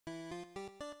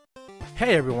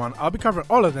Hey everyone, I'll be covering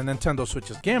all of the Nintendo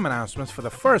Switch's game announcements for the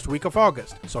first week of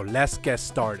August, so let's get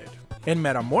started. In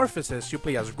Metamorphosis, you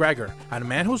play as Gregor, a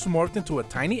man who's morphed into a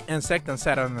tiny insect and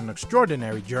set on an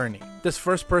extraordinary journey. This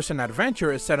first-person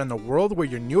adventure is set in a world where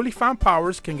your newly found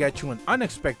powers can get you in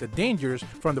unexpected dangers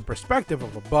from the perspective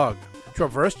of a bug.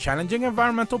 Traverse challenging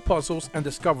environmental puzzles and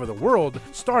discover the world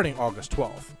starting August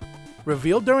 12th.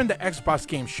 Revealed during the Xbox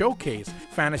Game Showcase,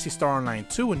 Phantasy Star Online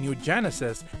 2 New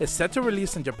Genesis is set to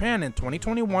release in Japan in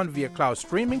 2021 via cloud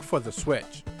streaming for the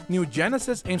Switch. New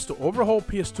Genesis aims to overhaul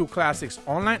PS2 Classic's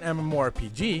online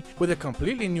MMORPG with a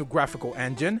completely new graphical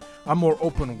engine, a more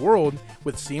open world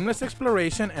with seamless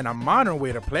exploration, and a modern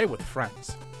way to play with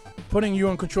friends. Putting you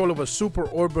in control of a super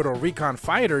orbital recon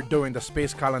fighter during the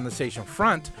space colonization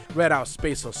front, Redout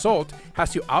Space Assault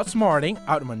has you outsmarting,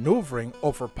 outmaneuvering,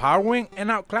 overpowering, and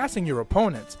outclassing your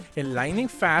opponents in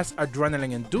lightning-fast,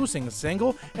 adrenaline-inducing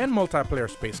single and multiplayer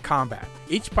space combat.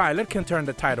 Each pilot can turn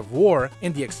the tide of war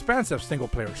in the expansive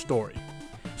single-player story.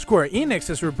 Square Enix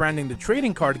is rebranding the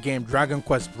trading card game Dragon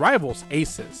Quest Rivals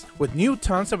Aces, with new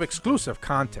tons of exclusive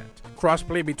content.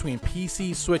 Crossplay between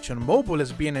PC, Switch, and mobile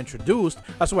is being introduced,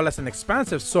 as well as an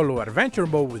expansive solo adventure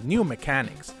mode with new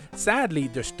mechanics. Sadly,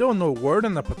 there's still no word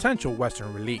on the potential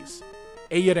Western release.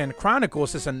 Eiyuden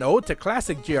Chronicles is an ode to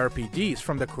classic JRPGs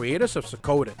from the creators of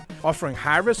Suikoden, offering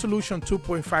high-resolution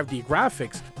 2.5D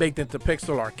graphics baked into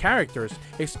pixel art characters.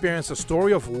 Experience a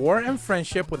story of war and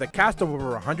friendship with a cast of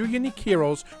over 100 unique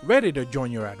heroes ready to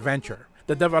join your adventure.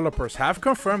 The developers have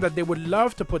confirmed that they would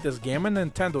love to put this game on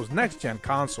Nintendo's next-gen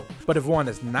console, but if one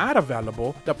is not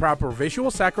available, the proper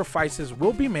visual sacrifices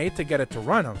will be made to get it to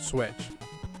run on Switch.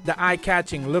 The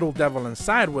eye-catching Little Devil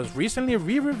Inside was recently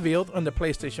re-revealed on the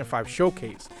PlayStation 5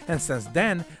 showcase, and since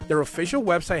then, their official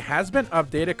website has been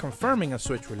updated confirming a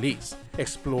Switch release.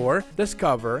 Explore,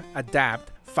 discover,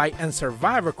 adapt, fight, and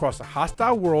survive across a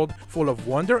hostile world full of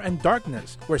wonder and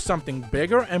darkness, where something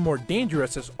bigger and more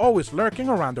dangerous is always lurking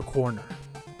around the corner.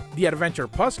 The adventure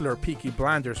puzzler Peaky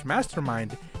Blinders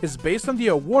Mastermind is based on the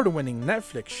award-winning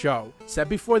Netflix show. Set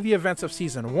before the events of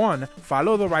Season 1,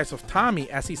 follow the rise of Tommy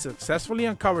as he successfully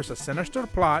uncovers a sinister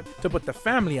plot to put the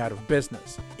family out of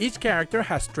business. Each character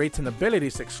has traits and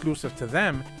abilities exclusive to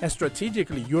them, and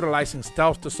strategically utilizing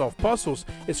stealth to solve puzzles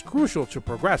is crucial to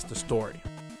progress the story.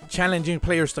 Challenging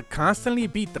players to constantly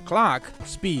beat the clock,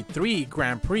 Speed 3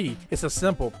 Grand Prix is a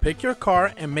simple pick your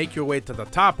car and make your way to the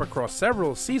top across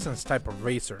several seasons type of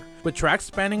racer. With tracks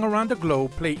spanning around the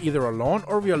globe, play either alone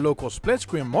or via local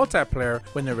split-screen multiplayer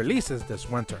when it releases this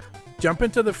winter. Jump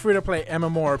into the free-to-play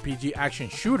MMORPG action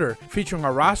shooter featuring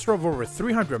a roster of over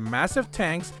 300 massive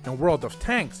tanks and World of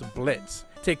Tanks Blitz.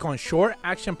 Take on short,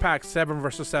 action-packed 7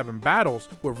 vs 7 battles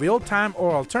with real-time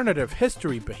or alternative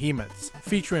history behemoths,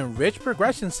 featuring rich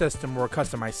progression system where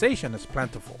customization is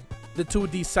plentiful. The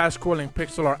 2D side-scrolling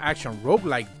pixel art action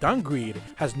roguelike Dungreed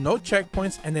has no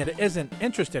checkpoints and it isn't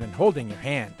interested in holding your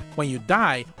hand. When you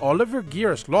die, all of your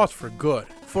gear is lost for good,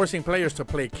 forcing players to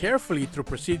play carefully through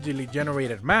procedurally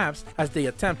generated maps as they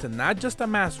attempt to not just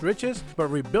amass riches, but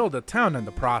rebuild a town in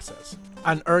the process.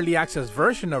 An early access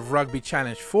version of Rugby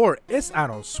Challenge 4 is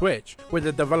out on Switch, where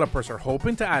the developers are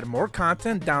hoping to add more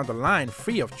content down the line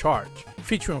free of charge.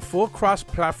 Featuring full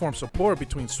cross-platform support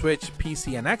between Switch,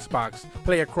 PC, and Xbox,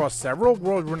 play across several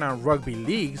world-renowned rugby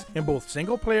leagues in both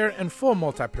single-player and full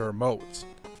multiplayer modes.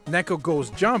 Neko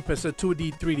Go's Jump is a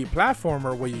 2D 3D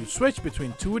platformer where you switch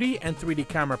between 2D and 3D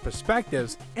camera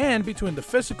perspectives and between the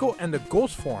physical and the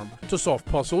ghost form to solve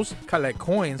puzzles, collect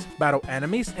coins, battle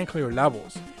enemies, and clear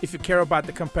levels. If you care about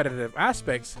the competitive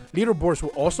aspects, leaderboards will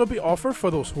also be offered for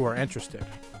those who are interested.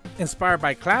 Inspired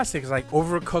by classics like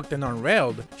Overcooked and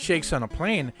Unrailed, Shakes on a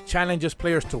Plane challenges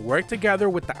players to work together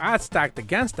with the odds stacked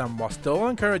against them while still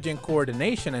encouraging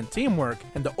coordination and teamwork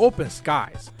in the open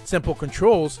skies. Simple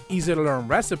controls, easy to learn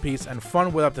recipes, and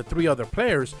fun with up to 3 other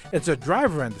players is a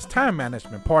driver in this time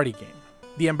management party game.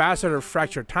 The Ambassador of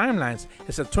Fractured Timelines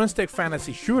is a twin-stick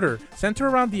fantasy shooter centered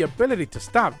around the ability to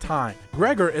stop time.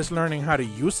 Gregor is learning how to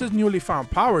use his newly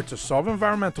found power to solve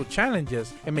environmental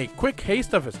challenges and make quick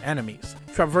haste of his enemies.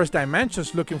 Traverse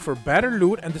dimensions looking for better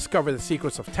loot and discover the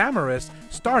secrets of Tamarisk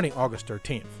starting August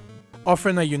 13th.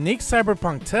 Offering a unique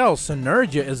cyberpunk tale,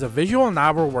 Synergia is a visual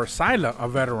novel where Scylla, a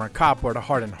veteran cop with a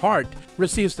hardened heart,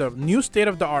 receives a new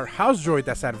state-of-the-art house droid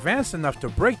that's advanced enough to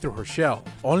break through her shell,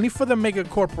 only for the mega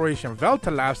corporation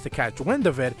Velta Labs to catch wind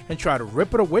of it and try to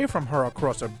rip it away from her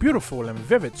across a beautiful and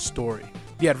vivid story.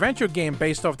 The adventure game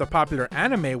based off the popular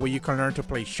anime where you can learn to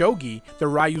play shogi, the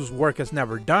Ryu's work has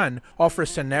never done, offers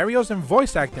scenarios and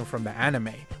voice acting from the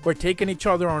anime, where taking each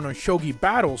other on a shogi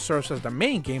battle serves as the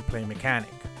main gameplay mechanic.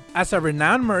 As a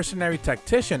renowned mercenary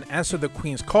tactician, answer the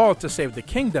Queen's call to save the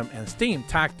kingdom in Steam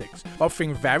Tactics,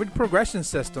 offering varied progression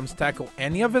systems, tackle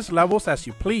any of its levels as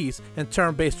you please in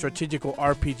turn-based strategical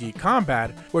RPG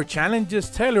combat, where challenges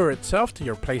tailor itself to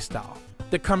your playstyle.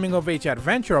 The coming-of-age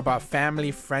adventure about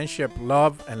family, friendship,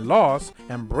 love, and loss,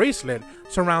 and Bracelet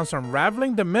surrounds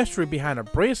unraveling the mystery behind a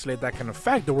bracelet that can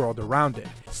affect the world around it.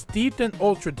 Steeped in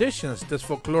old traditions, this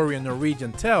folklorian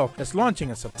Norwegian tale is launching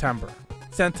in September.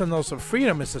 Sentinels of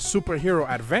Freedom is a superhero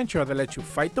adventure that lets you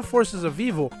fight the forces of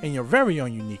evil in your very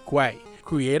own unique way.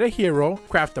 Create a hero,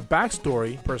 craft a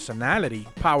backstory, personality,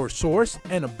 power source,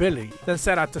 and ability, then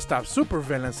set out to stop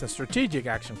supervillains in strategic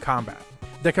action combat.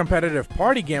 The competitive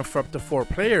party game for up to 4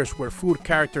 players, where food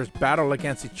characters battle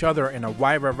against each other in a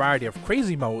wide variety of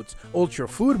crazy modes, Ultra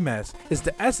Food Mess, is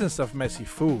the essence of messy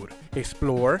food.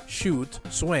 Explore, shoot,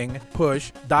 swing,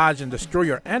 push, dodge, and destroy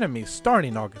your enemies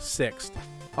starting August 6th.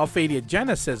 Alphadia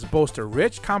Genesis boasts a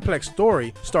rich, complex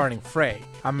story starring Frey,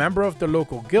 a member of the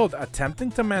local guild attempting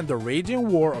to mend the raging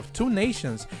war of 2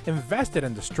 nations invested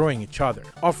in destroying each other,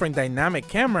 offering dynamic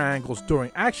camera angles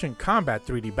during action combat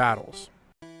 3D battles.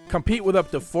 Compete with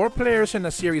up to 4 players in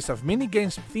a series of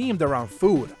minigames themed around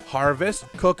food. Harvest,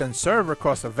 cook, and serve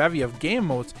across a bevy of game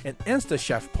modes in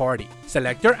Insta-Chef Party.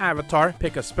 Select your avatar,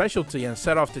 pick a specialty, and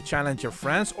set off to challenge your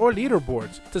friends or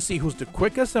leaderboards to see who's the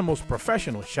quickest and most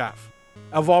professional chef.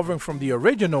 Evolving from the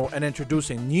original and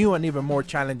introducing new and even more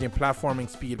challenging platforming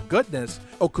speed goodness,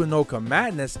 Okunoka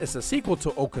Madness is a sequel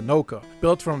to Okunoka,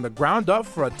 built from the ground up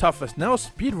for a tough-as-nails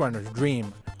speedrunner's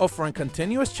dream, offering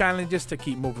continuous challenges to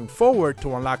keep moving forward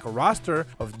to unlock a roster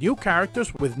of new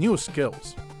characters with new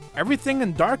skills. Everything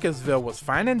in Darkestville was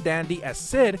fine and dandy as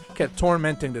Sid kept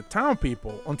tormenting the town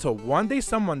people until one day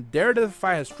someone dared to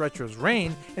defy his treacherous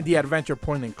reign in the adventure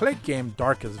point-and-click game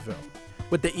Darkestville.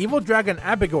 With the evil dragon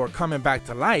Abigail coming back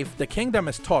to life, the kingdom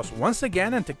is tossed once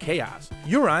again into chaos.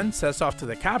 Euron sets off to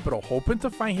the capital hoping to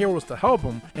find heroes to help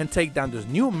him and take down this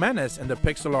new menace in the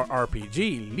pixel art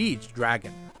RPG Liege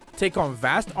Dragon. Take on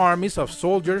vast armies of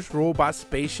soldiers, robots,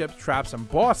 spaceships, traps, and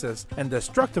bosses, and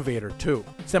Destructivator too.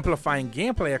 Simplifying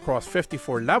gameplay across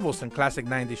 54 levels in classic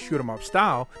 90s shoot-'em-up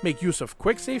style, make use of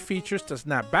quick save features to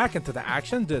snap back into the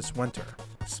action this winter.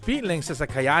 Speedlinks is a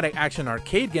chaotic action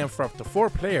arcade game for up to 4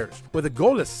 players, where the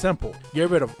goal is simple: get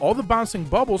rid of all the bouncing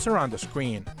bubbles around the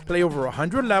screen. Play over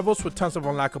 100 levels with tons of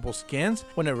unlockable skins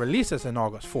when it releases on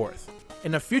August 4th.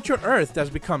 In a future Earth that's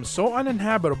become so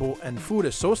uninhabitable and food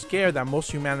is so scarce that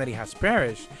most humanity has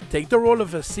perished, take the role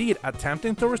of a seed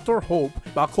attempting to restore hope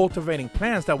while cultivating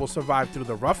plants that will survive through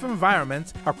the rough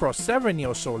environments across 70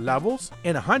 or so levels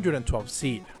in 112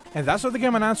 seed. And that's what the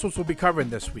game announcements will be covering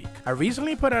this week. I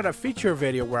recently put out a feature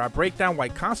video where I break down why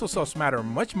console sales matter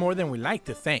much more than we like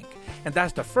to think. And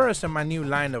that's the first in my new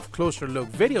line of closer look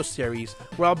video series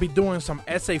where I'll be doing some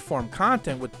essay form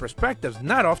content with perspectives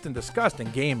not often discussed in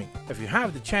gaming. If you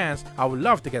have the chance, I would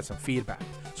love to get some feedback.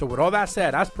 So with all that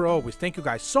said, as per always, thank you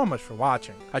guys so much for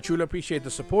watching. I truly appreciate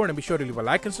the support, and be sure to leave a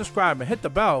like and subscribe and hit the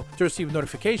bell to receive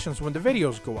notifications when the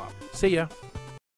videos go up. See ya!